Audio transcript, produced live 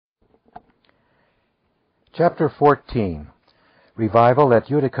Chapter 14. Revival at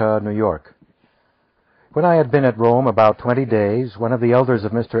Utica, New York. When I had been at Rome about 20 days, one of the elders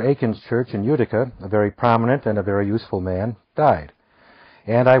of Mr. Aiken's church in Utica, a very prominent and a very useful man, died,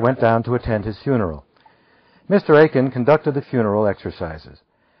 and I went down to attend his funeral. Mr. Aiken conducted the funeral exercises,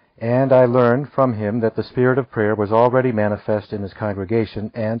 and I learned from him that the spirit of prayer was already manifest in his congregation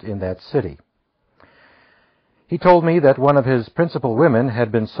and in that city. He told me that one of his principal women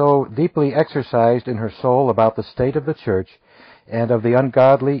had been so deeply exercised in her soul about the state of the church and of the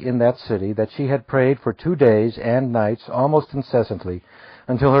ungodly in that city that she had prayed for 2 days and nights almost incessantly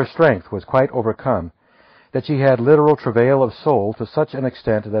until her strength was quite overcome, that she had literal travail of soul to such an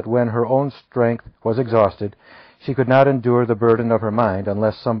extent that when her own strength was exhausted, she could not endure the burden of her mind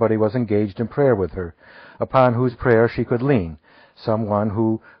unless somebody was engaged in prayer with her, upon whose prayer she could lean, someone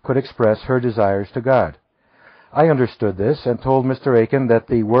who could express her desires to God. I understood this and told Mr. Aiken that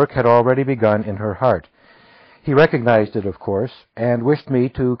the work had already begun in her heart. He recognized it, of course, and wished me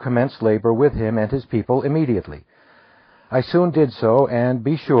to commence labor with him and his people immediately. I soon did so, and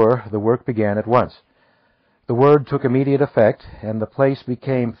be sure the work began at once. The word took immediate effect, and the place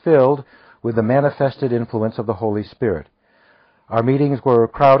became filled with the manifested influence of the Holy Spirit. Our meetings were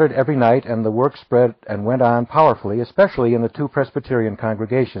crowded every night, and the work spread and went on powerfully, especially in the 2 Presbyterian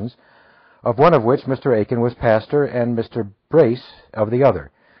congregations, of one of which Mr. Aiken was pastor and Mr. Brace of the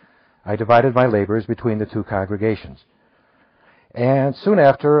other. I divided my labors between the 2 congregations. And soon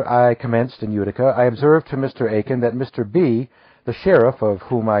after I commenced in Utica, I observed to Mr. Aiken that Mr. B., the sheriff of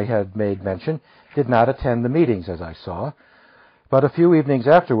whom I had made mention, did not attend the meetings, as I saw. But a few evenings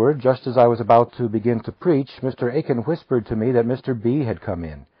afterward, just as I was about to begin to preach, Mr. Aiken whispered to me that Mr. B. had come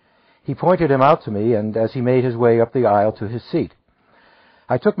in. He pointed him out to me, and as he made his way up the aisle to his seat,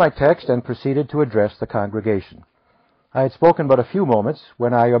 I took my text and proceeded to address the congregation. I had spoken but a few moments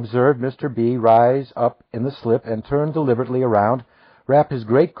when I observed Mr. B. rise up in the slip and turn deliberately around, wrap his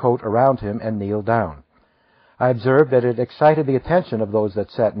great coat around him, and kneel down. I observed that it excited the attention of those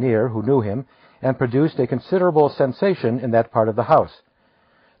that sat near, who knew him, and produced a considerable sensation in that part of the house.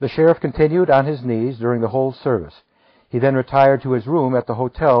 The sheriff continued on his knees during the whole service. He then retired to his room at the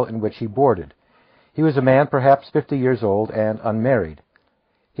hotel in which he boarded. He was a man perhaps 50 years old and unmarried.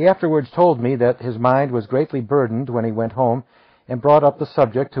 He afterwards told me that his mind was greatly burdened when he went home and brought up the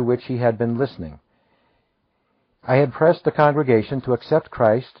subject to which he had been listening. I had pressed the congregation to accept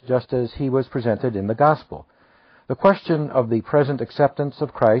Christ just as he was presented in the gospel. The question of the present acceptance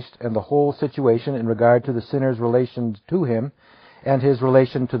of Christ and the whole situation in regard to the sinner's relation to him and his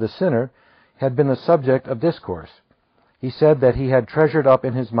relation to the sinner had been the subject of discourse. He said that he had treasured up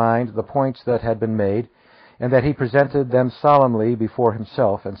in his mind the points that had been made, and that he presented them solemnly before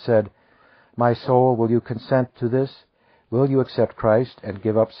himself and said, "My soul, will you consent to this? Will you accept Christ and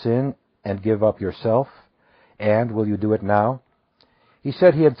give up sin and give up yourself? And will you do it now?" He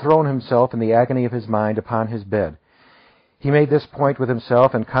said he had thrown himself in the agony of his mind upon his bed. He made this point with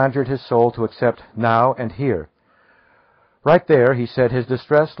himself and conjured his soul to accept now and here. Right there, he said, his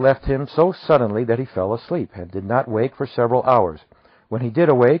distress left him so suddenly that he fell asleep and did not wake for several hours. When he did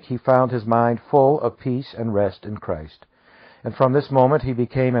awake, he found his mind full of peace and rest in Christ. And from this moment he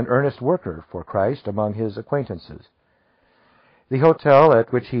became an earnest worker for Christ among his acquaintances. The hotel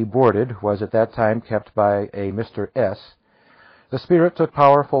at which he boarded was at that time kept by a Mr. S. The Spirit took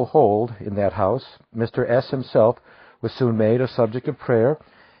powerful hold in that house. Mr. S. himself was soon made a subject of prayer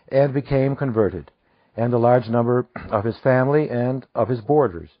and became converted, and a large number of his family and of his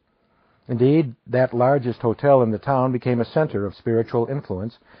boarders. Indeed, that largest hotel in the town became a center of spiritual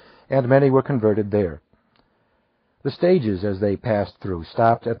influence, and many were converted there. The stages, as they passed through,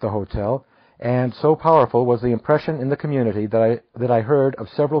 stopped at the hotel, and so powerful was the impression in the community that I heard of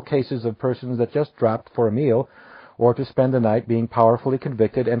several cases of persons that just dropped for a meal or to spend the night being powerfully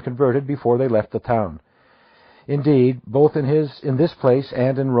convicted and converted before they left the town. Indeed, both in this place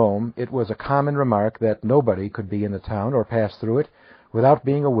and in Rome, it was a common remark that nobody could be in the town or pass through it without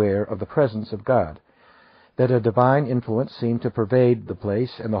being aware of the presence of God, that a divine influence seemed to pervade the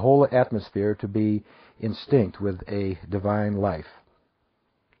place and the whole atmosphere to be instinct with a divine life.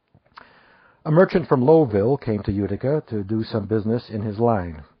 A merchant from Lowville came to Utica to do some business in his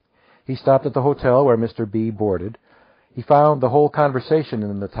line. He stopped at the hotel where Mr. B. boarded. He found the whole conversation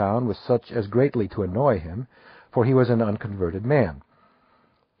in the town was such as greatly to annoy him, for he was an unconverted man.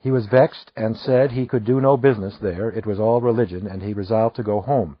 He was vexed and said he could do no business there. It was all religion, and he resolved to go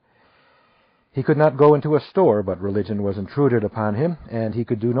home. He could not go into a store, but religion was intruded upon him, and he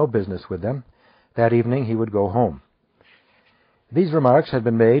could do no business with them. That evening he would go home. These remarks had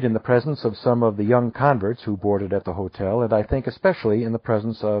been made in the presence of some of the young converts who boarded at the hotel, and I think especially in the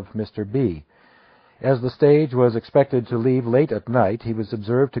presence of Mr. B. As the stage was expected to leave late at night, he was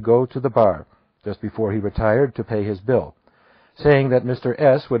observed to go to the bar just before he retired to pay his bill, saying that Mr.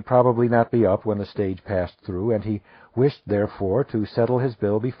 S. would probably not be up when the stage passed through, and he wished, therefore, to settle his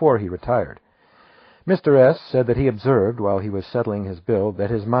bill before he retired. Mr. S. said that he observed, while he was settling his bill,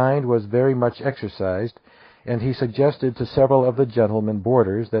 that his mind was very much exercised, and he suggested to several of the gentlemen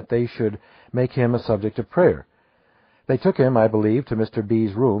boarders that they should make him a subject of prayer. They took him, I believe, to Mr.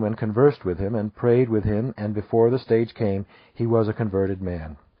 B.'s room and conversed with him and prayed with him, and before the stage came he was a converted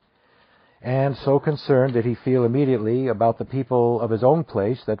man. And so concerned did he feel immediately about the people of his own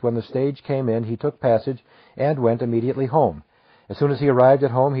place that when the stage came in he took passage and went immediately home. As soon as he arrived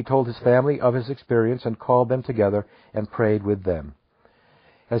at home he told his family of his experience and called them together and prayed with them.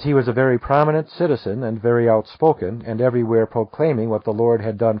 As he was a very prominent citizen and very outspoken, and everywhere proclaiming what the Lord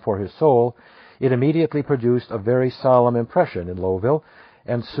had done for his soul, it immediately produced a very solemn impression in Lowville,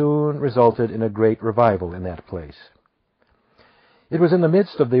 and soon resulted in a great revival in that place. It was in the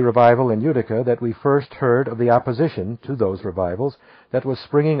midst of the revival in Utica that we first heard of the opposition to those revivals that was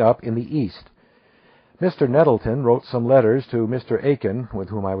springing up in the East. Mr. Nettleton wrote some letters to Mr. Aiken, with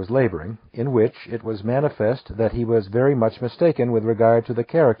whom I was laboring, in which it was manifest that he was very much mistaken with regard to the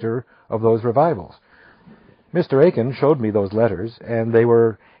character of those revivals. Mr. Aiken showed me those letters, and they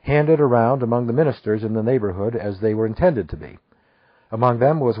were handed around among the ministers in the neighborhood as they were intended to be. Among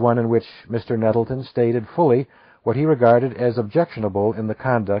them was one in which Mr. Nettleton stated fully what he regarded as objectionable in the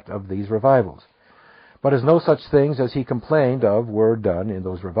conduct of these revivals. But as no such things as he complained of were done in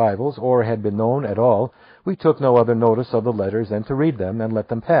those revivals, or had been known at all, we took no other notice of the letters than to read them and let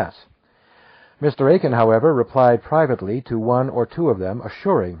them pass. Mr. Aiken, however, replied privately to one or two of them,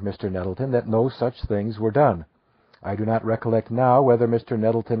 assuring Mr. Nettleton that no such things were done. I do not recollect now whether Mr.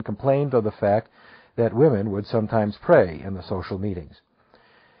 Nettleton complained of the fact that women would sometimes pray in the social meetings.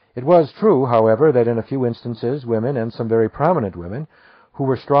 It was true, however, that in a few instances women, and some very prominent women, who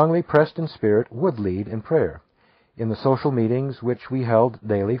were strongly pressed in spirit, would lead in prayer, in the social meetings which we held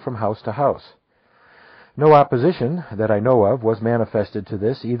daily from house to house. No opposition that I know of was manifested to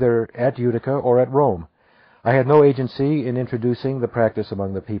this, either at Utica or at Rome. I had no agency in introducing the practice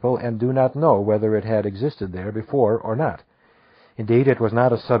among the people, and do not know whether it had existed there before or not. Indeed, it was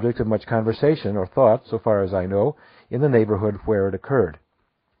not a subject of much conversation or thought, so far as I know, in the neighborhood where it occurred.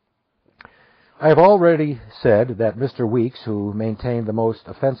 I have already said that Mr. Weeks, who maintained the most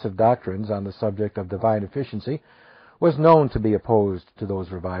offensive doctrines on the subject of divine efficiency, was known to be opposed to those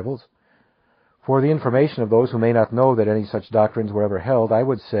revivals. For the information of those who may not know that any such doctrines were ever held, I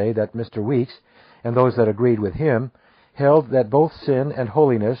would say that Mr. Weeks, and those that agreed with him, held that both sin and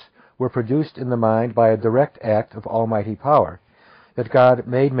holiness were produced in the mind by a direct act of almighty power, that God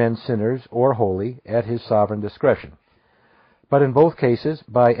made men sinners or holy at his sovereign discretion, but in both cases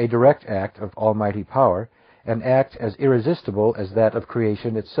by a direct act of almighty power, an act as irresistible as that of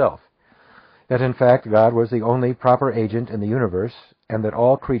creation itself, that in fact God was the only proper agent in the universe, and that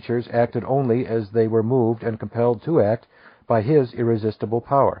all creatures acted only as they were moved and compelled to act by his irresistible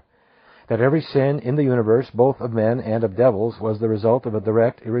power, that every sin in the universe, both of men and of devils, was the result of a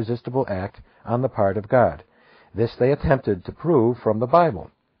direct, irresistible act on the part of God. This they attempted to prove from the Bible.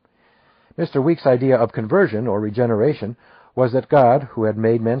 Mr. Weeks' idea of conversion, or regeneration, was that God, who had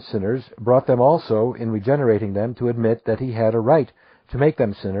made men sinners, brought them also, in regenerating them, to admit that he had a right to make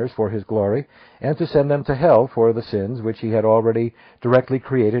them sinners for his glory, and to send them to hell for the sins which he had already directly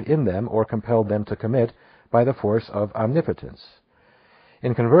created in them, or compelled them to commit by the force of omnipotence.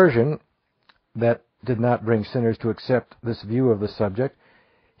 In conversion, that did not bring sinners to accept this view of the subject,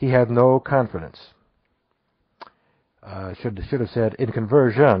 he had no confidence. Should have said, in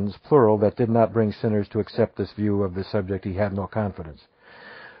conversions, plural, that did not bring sinners to accept this view of the subject, he had no confidence.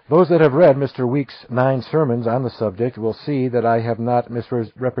 Those that have read Mr. Weeks' 9 sermons on the subject will see that I have not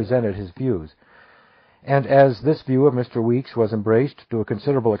misrepresented his views. And as this view of Mr. Weeks was embraced to a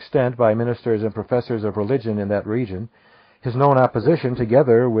considerable extent by ministers and professors of religion in that region, his known opposition,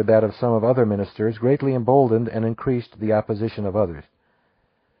 together with that of some of other ministers, greatly emboldened and increased the opposition of others.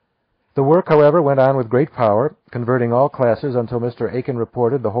 The work, however, went on with great power, converting all classes until Mr. Aiken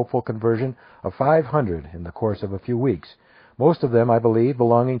reported the hopeful conversion of 500 in the course of a few weeks, most of them, I believe,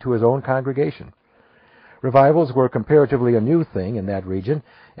 belonging to his own congregation. Revivals were comparatively a new thing in that region,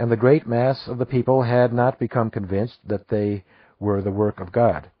 and the great mass of the people had not become convinced that they were the work of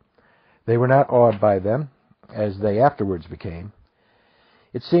God. They were not awed by them, as they afterwards became.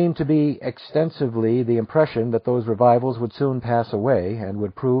 It seemed to be extensively the impression that those revivals would soon pass away, and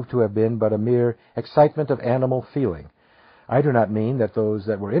would prove to have been but a mere excitement of animal feeling. I do not mean that those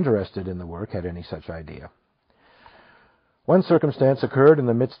that were interested in the work had any such idea. One circumstance occurred in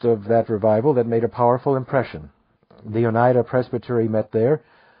the midst of that revival that made a powerful impression. The Oneida Presbytery met there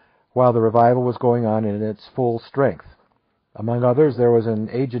while the revival was going on in its full strength. Among others, there was an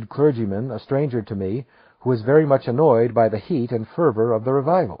aged clergyman, a stranger to me, who was very much annoyed by the heat and fervor of the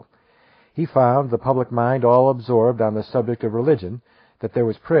revival. He found the public mind all absorbed on the subject of religion, that there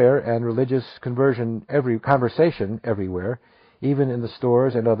was prayer and religious conversation everywhere, even in the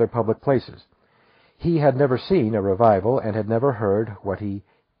stores and other public places. He had never seen a revival and had never heard what he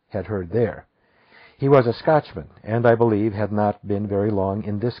had heard there. He was a Scotchman, and I believe had not been very long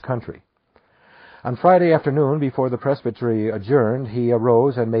in this country. On Friday afternoon, before the presbytery adjourned, he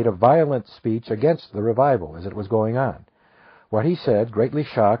arose and made a violent speech against the revival as it was going on. What he said greatly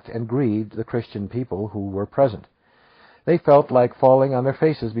shocked and grieved the Christian people who were present. They felt like falling on their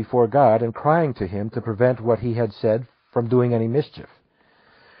faces before God and crying to him to prevent what he had said from doing any mischief.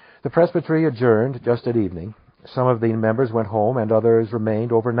 The presbytery adjourned just at evening. Some of the members went home and others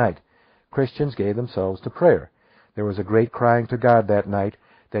remained overnight. Christians gave themselves to prayer. There was a great crying to God that night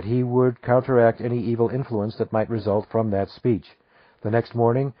that he would counteract any evil influence that might result from that speech. The next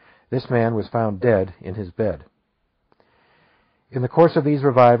morning, this man was found dead in his bed. In the course of these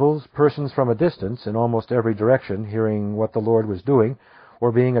revivals, persons from a distance, in almost every direction, hearing what the Lord was doing,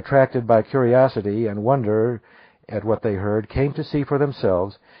 or being attracted by curiosity and wonder at what they heard, came to see for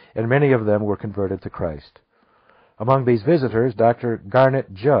themselves, and many of them were converted to Christ. Among these visitors, Dr.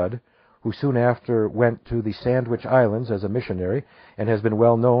 Garnet Judd, who soon after went to the Sandwich Islands as a missionary and has been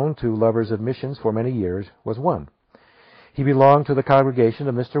well known to lovers of missions for many years, was one. He belonged to the congregation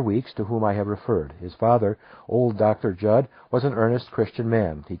of Mr. Weeks, to whom I have referred. His father, old Dr. Judd, was an earnest Christian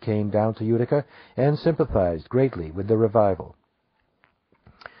man. He came down to Utica and sympathized greatly with the revival.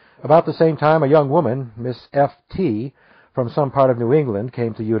 About the same time, a young woman, Miss F.T., from some part of New England,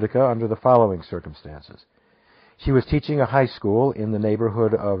 came to Utica under the following circumstances. She was teaching a high school in the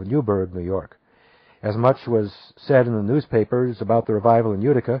neighborhood of Newburgh, New York. As much was said in the newspapers about the revival in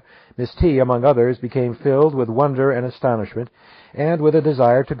Utica, Miss T, among others, became filled with wonder and astonishment, and with a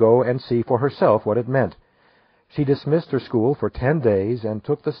desire to go and see for herself what it meant. She dismissed her school for 10 days and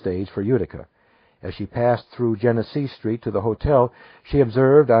took the stage for Utica. As she passed through Genesee Street to the hotel, she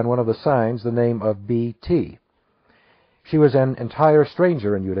observed on one of the signs the name of B.T. She was an entire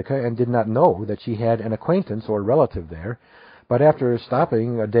stranger in Utica and did not know that she had an acquaintance or relative there, but after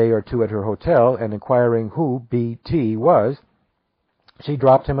stopping a day or two at her hotel and inquiring who B.T. was, she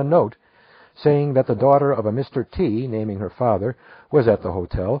dropped him a note saying that the daughter of a Mr. T, naming her father, was at the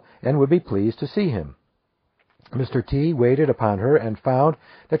hotel and would be pleased to see him. Mr. T waited upon her and found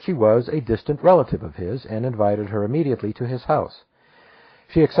that she was a distant relative of his and invited her immediately to his house.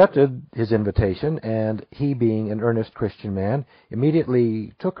 She accepted his invitation, and he, being an earnest Christian man,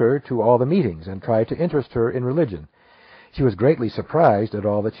 immediately took her to all the meetings and tried to interest her in religion. She was greatly surprised at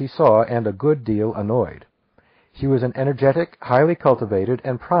all that she saw and a good deal annoyed. She was an energetic, highly cultivated,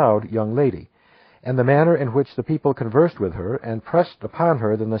 and proud young lady, and the manner in which the people conversed with her and pressed upon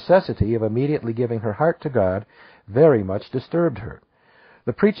her the necessity of immediately giving her heart to God very much disturbed her.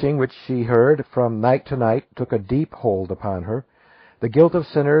 The preaching which she heard from night to night took a deep hold upon her. The guilt of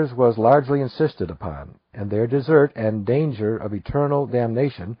sinners was largely insisted upon, and their desert and danger of eternal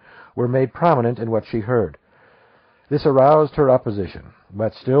damnation were made prominent in what she heard. This aroused her opposition,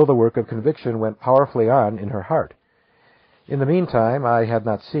 but still the work of conviction went powerfully on in her heart. In the meantime, I had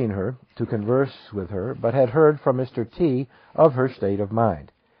not seen her to converse with her, but had heard from Mr. T of her state of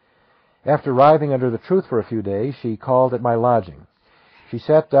mind. After arriving under the truth for a few days, she called at my lodging. She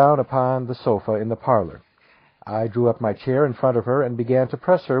sat down upon the sofa in the parlor. I drew up my chair in front of her and began to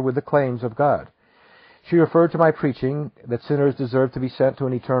press her with the claims of God. She referred to my preaching that sinners deserved to be sent to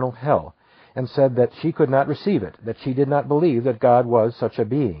an eternal hell, and said that she could not receive it, that she did not believe that God was such a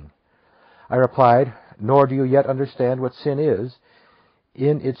being. I replied, "Nor do you yet understand what sin is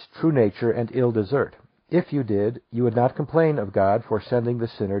in its true nature and ill desert. If you did, you would not complain of God for sending the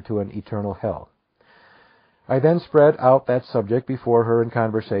sinner to an eternal hell." I then spread out that subject before her in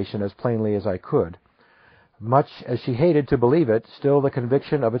conversation as plainly as I could. Much as she hated to believe it, still the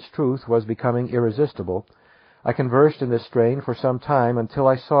conviction of its truth was becoming irresistible. I conversed in this strain for some time until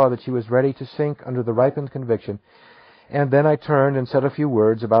I saw that she was ready to sink under the ripened conviction, and then I turned and said a few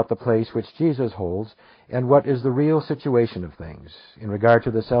words about the place which Jesus holds and what is the real situation of things in regard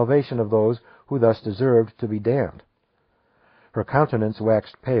to the salvation of those who thus deserved to be damned. Her countenance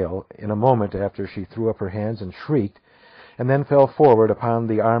waxed pale in a moment after she threw up her hands and shrieked, and then fell forward upon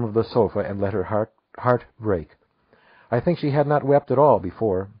the arm of the sofa and let her heart break. I think she had not wept at all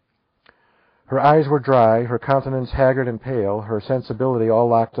before. Her eyes were dry, her countenance haggard and pale, her sensibility all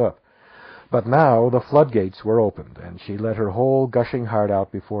locked up. But now the floodgates were opened, and she let her whole gushing heart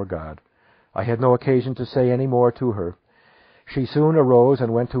out before God. I had no occasion to say any more to her. She soon arose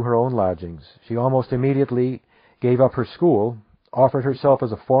and went to her own lodgings. She almost immediately gave up her school, offered herself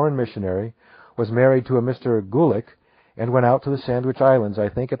as a foreign missionary, was married to a Mr. Gulick, and went out to the Sandwich Islands, I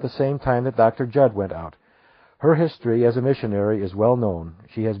think, at the same time that Dr. Judd went out. Her history as a missionary is well known.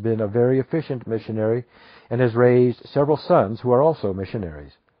 She has been a very efficient missionary and has raised several sons who are also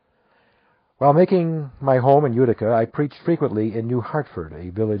missionaries. While making my home in Utica, I preached frequently in New Hartford, a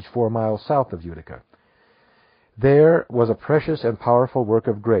village 4 miles south of Utica. There was a precious and powerful work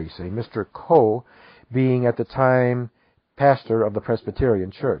of grace, a Mr. Coe being at the time pastor of the Presbyterian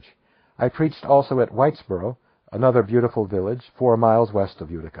Church. I preached also at Whitesboro, another beautiful village 4 miles west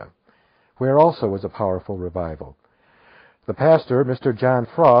of Utica, where also was a powerful revival. The pastor, Mr. John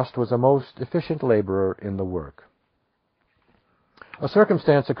Frost, was a most efficient laborer in the work. A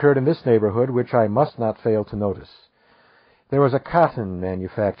circumstance occurred in this neighborhood which I must not fail to notice. There was a cotton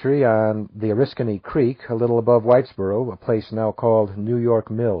manufactory on the Oriskany Creek, a little above Whitesboro, a place now called New York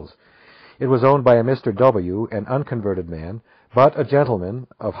Mills. It was owned by a Mr. W., an unconverted man, but a gentleman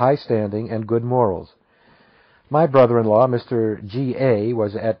of high standing and good morals. My brother-in-law, Mr. G.A.,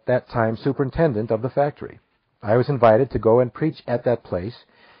 was at that time superintendent of the factory. I was invited to go and preach at that place,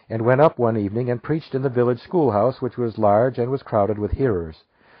 and went up one evening and preached in the village schoolhouse, which was large and was crowded with hearers.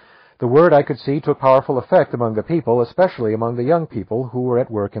 The word, I could see, took powerful effect among the people, especially among the young people who were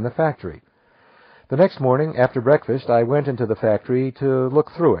at work in the factory. The next morning, after breakfast, I went into the factory to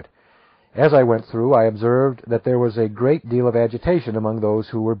look through it. As I went through, I observed that there was a great deal of agitation among those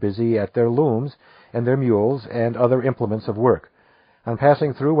who were busy at their looms and their mules and other implements of work. On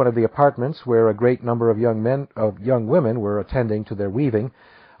passing through one of the apartments where a great number of young women were attending to their weaving,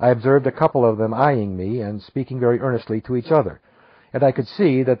 I observed a couple of them eyeing me and speaking very earnestly to each other, and I could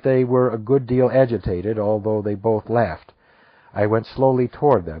see that they were a good deal agitated, although they both laughed. I went slowly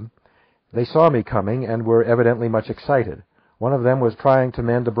toward them. They saw me coming and were evidently much excited. One of them was trying to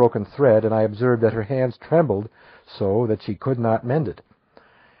mend a broken thread, and I observed that her hands trembled so that she could not mend it.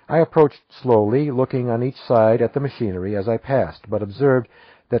 I approached slowly, looking on each side at the machinery as I passed, but observed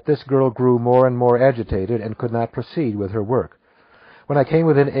that this girl grew more and more agitated and could not proceed with her work. When I came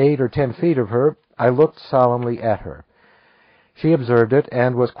within 8 or 10 feet of her, I looked solemnly at her. She observed it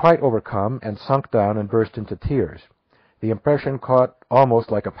and was quite overcome and sunk down and burst into tears. The impression caught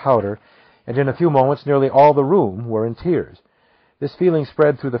almost like a powder, and in a few moments nearly all the room were in tears. This feeling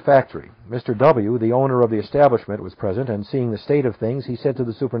spread through the factory. Mr. W., the owner of the establishment, was present, and seeing the state of things, he said to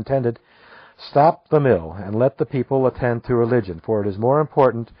the superintendent, "Stop the mill and let the people attend to religion, for it is more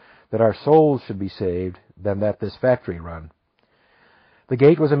important that our souls should be saved than that this factory run." The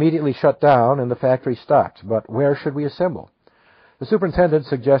gate was immediately shut down, and the factory stopped. But where should we assemble? The superintendent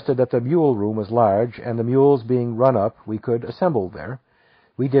suggested that the mule room was large, and the mules being run up, we could assemble there.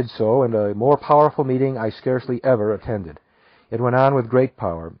 We did so, and a more powerful meeting I scarcely ever attended. It went on with great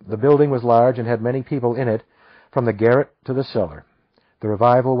power. The building was large and had many people in it, from the garret to the cellar. The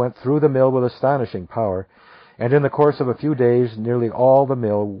revival went through the mill with astonishing power, and in the course of a few days nearly all the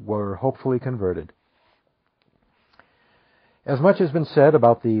mill were hopefully converted. As much has been said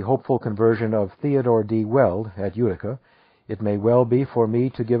about the hopeful conversion of Theodore D. Weld at Utica, it may well be for me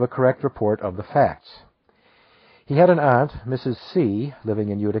to give a correct report of the facts. He had an aunt, Mrs. C., living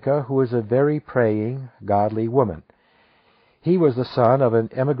in Utica, who was a very praying, godly woman. He was the son of an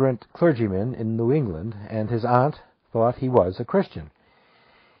emigrant clergyman in New England, and his aunt thought he was a Christian.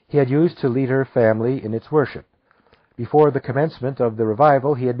 He had used to lead her family in its worship. Before the commencement of the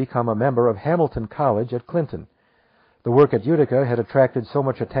revival, he had become a member of Hamilton College at Clinton. The work at Utica had attracted so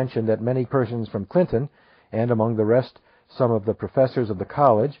much attention that many persons from Clinton, and among the rest some of the professors of the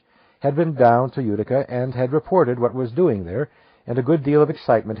college, had been down to Utica and had reported what was doing there, and a good deal of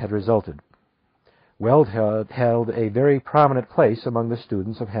excitement had resulted. Weld had held a very prominent place among the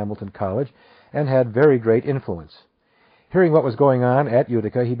students of Hamilton College and had very great influence. Hearing what was going on at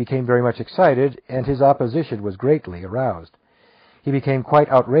Utica, he became very much excited, and his opposition was greatly aroused. He became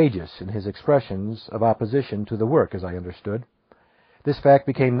quite outrageous in his expressions of opposition to the work, as I understood. This fact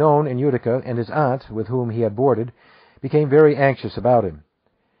became known in Utica, and his aunt, with whom he had boarded, became very anxious about him.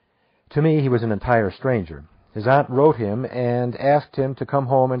 To me, he was an entire stranger. His aunt wrote him and asked him to come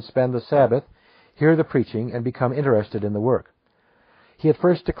home and spend the Sabbath, hear the preaching, and become interested in the work. He at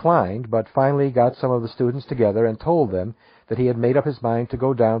first declined, but finally got some of the students together and told them that he had made up his mind to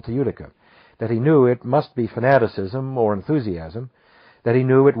go down to Utica, that he knew it must be fanaticism or enthusiasm, that he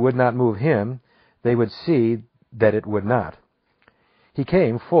knew it would not move him, they would see that it would not. He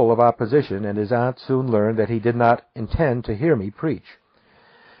came full of opposition, and his aunt soon learned that he did not intend to hear me preach.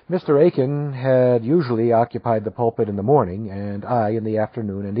 Mr. Aiken had usually occupied the pulpit in the morning, and I in the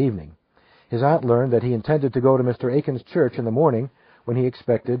afternoon and evening. His aunt learned that he intended to go to Mr. Aiken's church in the morning when he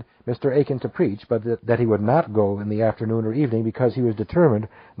expected Mr. Aiken to preach, but that he would not go in the afternoon or evening because he was determined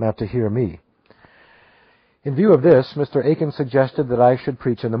not to hear me. In view of this, Mr. Aiken suggested that I should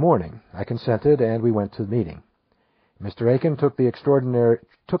preach in the morning. I consented, and we went to the meeting. Mr. Aiken took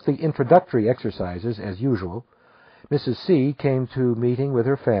the introductory exercises as usual. Mrs. C. came to meeting with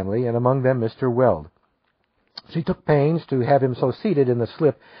her family, and among them Mr. Weld. She took pains to have him so seated in the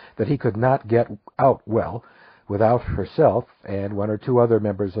slip that he could not get out well without herself and one or two other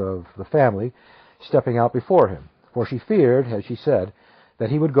members of the family stepping out before him, for she feared, as she said, that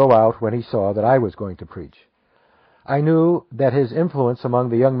he would go out when he saw that I was going to preach. I knew that his influence among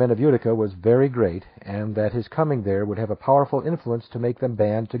the young men of Utica was very great, and that his coming there would have a powerful influence to make them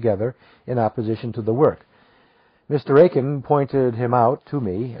band together in opposition to the work. Mr. Aiken pointed him out to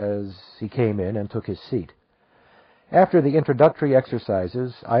me as he came in and took his seat. After the introductory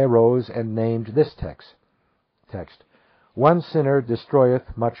exercises, I arose and named this text, "One sinner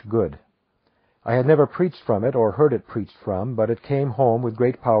destroyeth much good." I had never preached from it or heard it preached from, but it came home with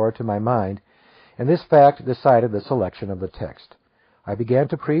great power to my mind, and this fact decided the selection of the text. I began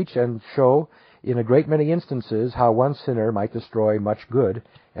to preach and show in a great many instances how one sinner might destroy much good,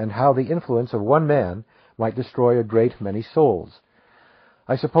 and how the influence of one man might destroy a great many souls.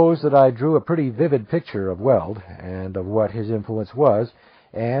 I suppose that I drew a pretty vivid picture of Weld, and of what his influence was,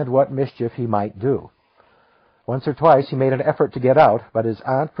 and what mischief he might do. Once or twice he made an effort to get out, but his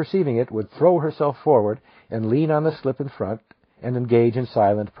aunt, perceiving it, would throw herself forward and lean on the slip in front and engage in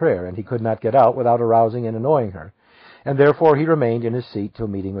silent prayer, and he could not get out without arousing and annoying her, and therefore he remained in his seat till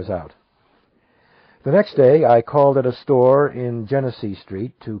meeting was out. The next day I called at a store in Genesee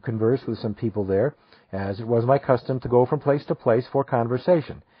Street to converse with some people there, as it was my custom to go from place to place for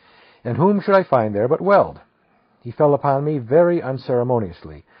conversation. And whom should I find there but Weld? He fell upon me very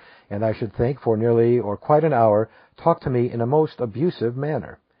unceremoniously, and I should think for nearly or quite an hour talked to me in a most abusive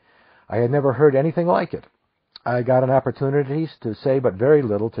manner. I had never heard anything like it. I got an opportunity to say but very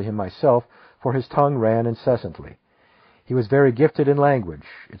little to him myself, for his tongue ran incessantly. He was very gifted in language.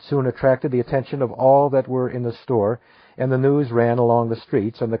 It soon attracted the attention of all that were in the store, and the news ran along the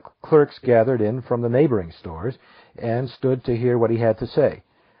streets, and the clerks gathered in from the neighboring stores and stood to hear what he had to say.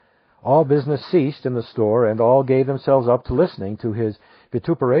 All business ceased in the store, and all gave themselves up to listening to his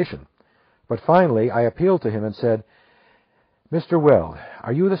vituperation. But finally I appealed to him and said, "Mr. Weld,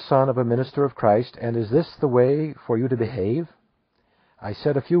 are you the son of a minister of Christ, and is this the way for you to behave?" I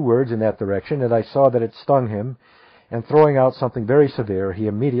said a few words in that direction, and I saw that it stung him, and throwing out something very severe, he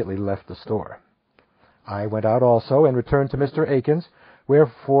immediately left the store. I went out also and returned to Mr. Aiken's, where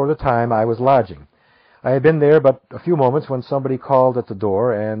for the time I was lodging. I had been there but a few moments when somebody called at the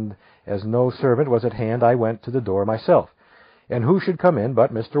door, and as no servant was at hand, I went to the door myself. And who should come in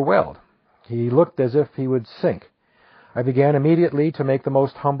but Mr. Weld? He looked as if he would sink. I began immediately to make the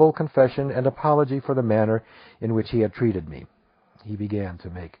most humble confession and apology for the manner in which he had treated me. He began to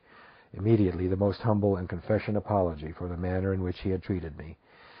make immediately the most humble and confession apology for the manner in which he had treated me,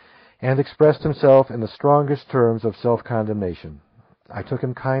 and expressed himself in the strongest terms of self-condemnation. I took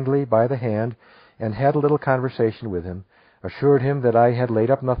him kindly by the hand and had a little conversation with him, assured him that I had laid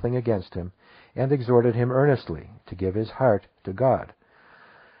up nothing against him, and exhorted him earnestly to give his heart to God.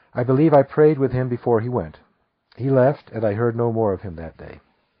 I believe I prayed with him before he went. He left, and I heard no more of him that day.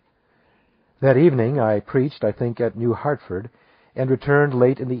 That evening I preached, I think, at New Hartford, and returned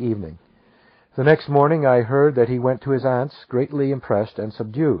late in the evening. The next morning I heard that he went to his aunt's, greatly impressed and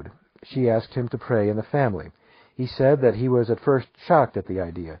subdued. She asked him to pray in the family. He said that he was at first shocked at the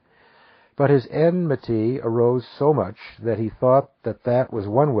idea, but his enmity arose so much that he thought that that was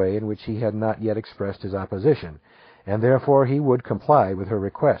one way in which he had not yet expressed his opposition, and therefore he would comply with her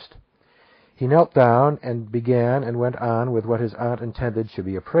request. He knelt down and began and went on with what his aunt intended should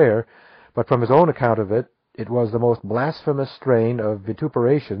be a prayer, but from his own account of it, it was the most blasphemous strain of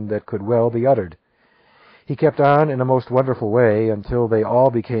vituperation that could well be uttered. He kept on in a most wonderful way until they all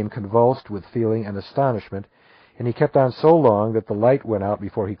became convulsed with feeling and astonishment, and he kept on so long that the light went out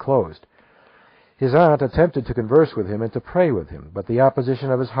before he closed. His aunt attempted to converse with him and to pray with him, but the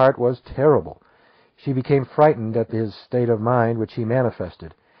opposition of his heart was terrible. She became frightened at his state of mind which he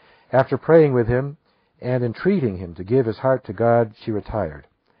manifested. After praying with him and entreating him to give his heart to God, she retired.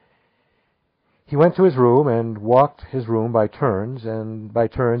 He went to his room and walked his room by turns, and by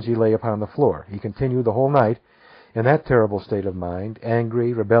turns he lay upon the floor. He continued the whole night in that terrible state of mind,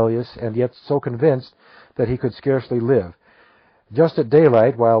 angry, rebellious, and yet so convinced that he could scarcely live. Just at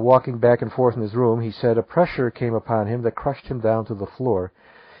daylight, while walking back and forth in his room, he said a pressure came upon him that crushed him down to the floor,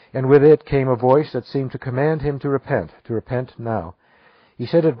 and with it came a voice that seemed to command him to repent now. He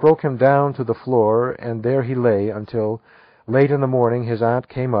said it broke him down to the floor, and there he lay until, late in the morning, his aunt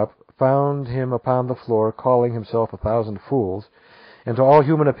came up, found him upon the floor, calling himself 1,000 fools, and to all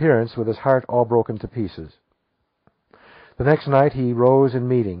human appearance with his heart all broken to pieces. The next night he rose in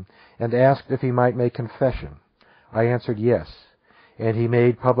meeting, and asked if he might make confession. I answered yes, and he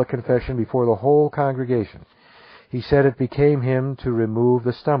made public confession before the whole congregation. He said it became him to remove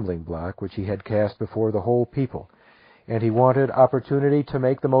the stumbling block which he had cast before the whole people, and he wanted opportunity to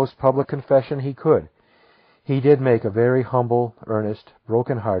make the most public confession he could. He did make a very humble, earnest,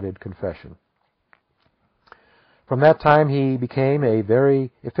 broken-hearted confession. From that time he became a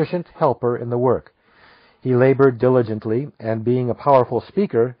very efficient helper in the work. He labored diligently, and being a powerful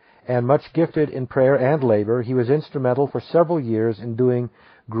speaker and much gifted in prayer and labor, he was instrumental for several years in doing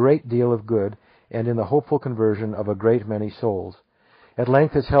a great deal of good and in the hopeful conversion of a great many souls. At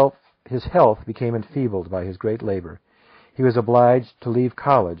length his health became enfeebled by his great labor. He was obliged to leave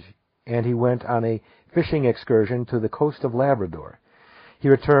college, and he went on a fishing excursion to the coast of Labrador. He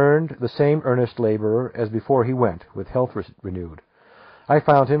returned the same earnest laborer as before he went, with health renewed. I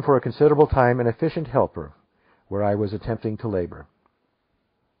found him for a considerable time an efficient helper where I was attempting to labor.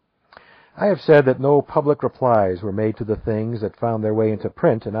 I have said that no public replies were made to the things that found their way into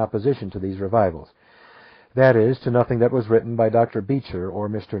print in opposition to these revivals. That is, to nothing that was written by Dr. Beecher or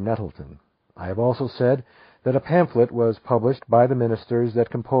Mr. Nettleton. I have also said that a pamphlet was published by the ministers that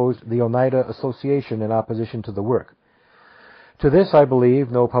composed the Oneida Association in opposition to the work. To this, I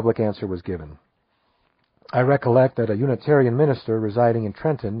believe, no public answer was given. I recollect that a Unitarian minister residing in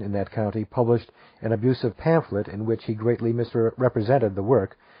Trenton in that county published an abusive pamphlet in which he greatly misrepresented the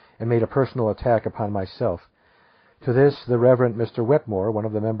work and made a personal attack upon myself. To this, the Reverend Mr. Wetmore, one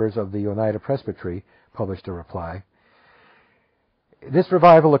of the members of the Oneida Presbytery, published a reply. This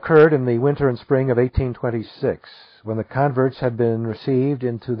revival occurred in the winter and spring of 1826. When the converts had been received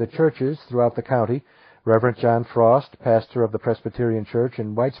into the churches throughout the county, Reverend John Frost, pastor of the Presbyterian Church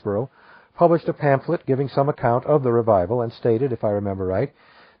in Whitesboro, published a pamphlet giving some account of the revival and stated, if I remember right,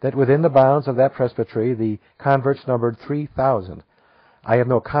 that within the bounds of that presbytery the converts numbered 3,000. I have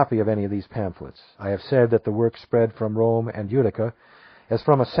no copy of any of these pamphlets. I have said that the work spread from Rome and Utica as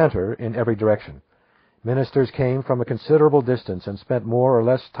from a center in every direction. Ministers came from a considerable distance and spent more or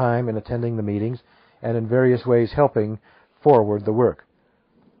less time in attending the meetings and in various ways helping forward the work.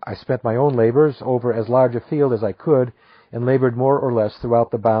 I spent my own labors over as large a field as I could and labored more or less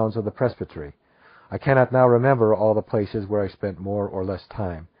throughout the bounds of the presbytery. I cannot now remember all the places where I spent more or less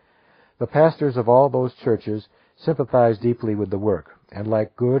time. The pastors of all those churches sympathized deeply with the work, and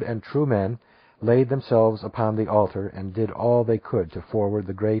like good and true men, laid themselves upon the altar and did all they could to forward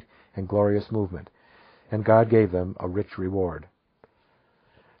the great and glorious movement, and God gave them a rich reward.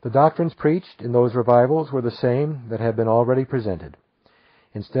 The doctrines preached in those revivals were the same that had been already presented.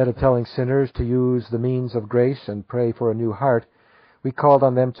 Instead of telling sinners to use the means of grace and pray for a new heart, we called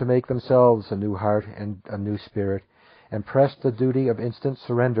on them to make themselves a new heart and a new spirit, and pressed the duty of instant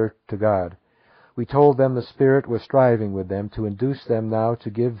surrender to God. We told them the Spirit was striving with them to induce them now to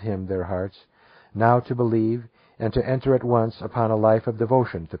give Him their hearts, now to believe, and to enter at once upon a life of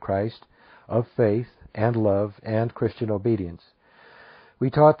devotion to Christ, of faith and love and Christian obedience. We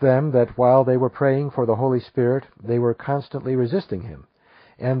taught them that while they were praying for the Holy Spirit, they were constantly resisting Him,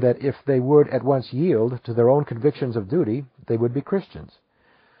 and that if they would at once yield to their own convictions of duty, they would be Christians.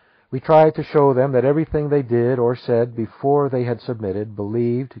 We tried to show them that everything they did or said before they had submitted,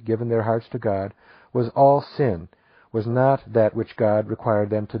 believed, given their hearts to God, was all sin, was not that which God required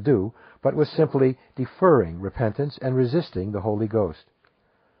them to do, but was simply deferring repentance and resisting the Holy Ghost.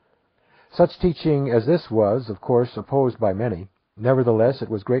 Such teaching as this was, of course, opposed by many. Nevertheless, it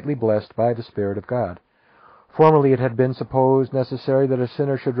was greatly blessed by the Spirit of God. Formerly it had been supposed necessary that a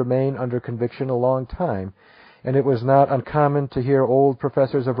sinner should remain under conviction a long time, and it was not uncommon to hear old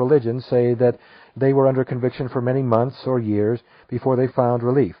professors of religion say that they were under conviction for many months or years before they found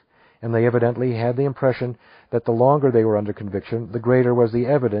relief, and they evidently had the impression that the longer they were under conviction, the greater was the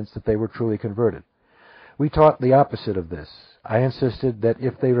evidence that they were truly converted. We taught the opposite of this. I insisted that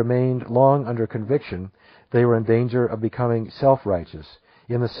if they remained long under conviction, they were in danger of becoming self-righteous,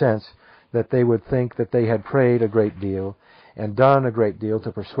 in the sense that they would think that they had prayed a great deal and done a great deal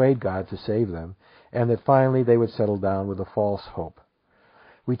to persuade God to save them, and that finally they would settle down with a false hope.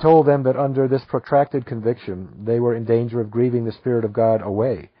 We told them that under this protracted conviction they were in danger of grieving the Spirit of God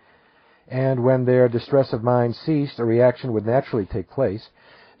away, and when their distress of mind ceased, a reaction would naturally take place.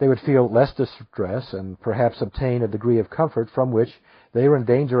 They would feel less distress and perhaps obtain a degree of comfort from which they were in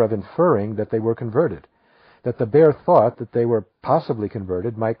danger of inferring that they were converted. that the bare thought that they were possibly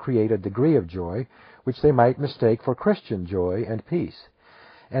converted might create a degree of joy which they might mistake for Christian joy and peace,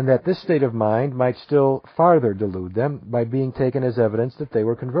 and that this state of mind might still farther delude them by being taken as evidence that they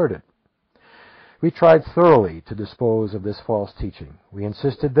were converted. We tried thoroughly to dispose of this false teaching. We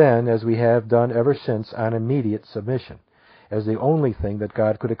insisted then, as we have done ever since, on immediate submission, as the only thing that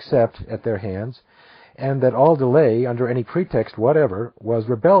God could accept at their hands, and that all delay, under any pretext whatever, was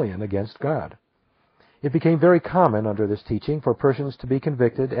rebellion against God. It became very common under this teaching for persons to be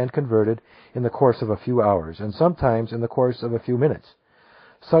convicted and converted in the course of a few hours, and sometimes in the course of a few minutes.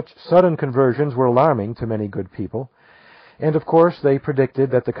 Such sudden conversions were alarming to many good people, and of course they predicted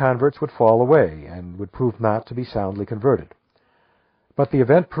that the converts would fall away and would prove not to be soundly converted. But the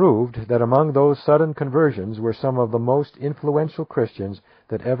event proved that among those sudden conversions were some of the most influential Christians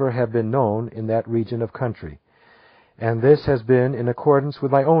that ever have been known in that region of country, and this has been in accordance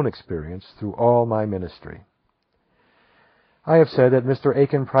with my own experience through all my ministry. I have said that Mr.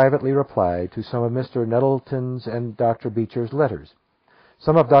 Aiken privately replied to some of Mr. Nettleton's and Dr. Beecher's letters.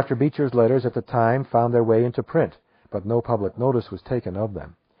 Some of Dr. Beecher's letters at the time found their way into print, but no public notice was taken of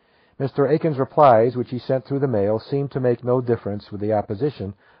them. Mr. Aiken's replies, which he sent through the mail, seemed to make no difference with the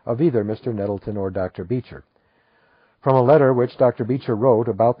opposition of either Mr. Nettleton or Dr. Beecher. From a letter which Dr. Beecher wrote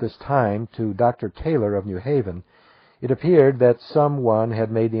about this time to Dr. Taylor of New Haven, it appeared that someone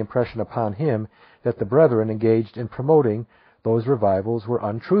had made the impression upon him that the brethren engaged in promoting those revivals were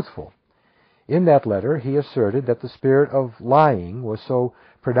untruthful. In that letter he asserted that the spirit of lying was so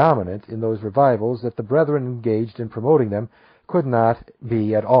predominant in those revivals that the brethren engaged in promoting them could not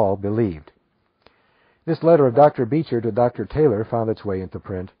be at all believed. This letter of Dr. Beecher to Dr. Taylor found its way into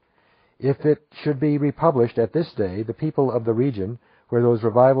print. If it should be republished at this day, the people of the region where those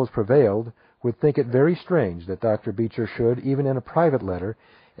revivals prevailed would think it very strange that Dr. Beecher should, even in a private letter,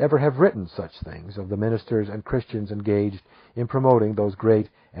 ever have written such things of the ministers and Christians engaged in promoting those great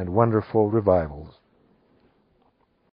and wonderful revivals.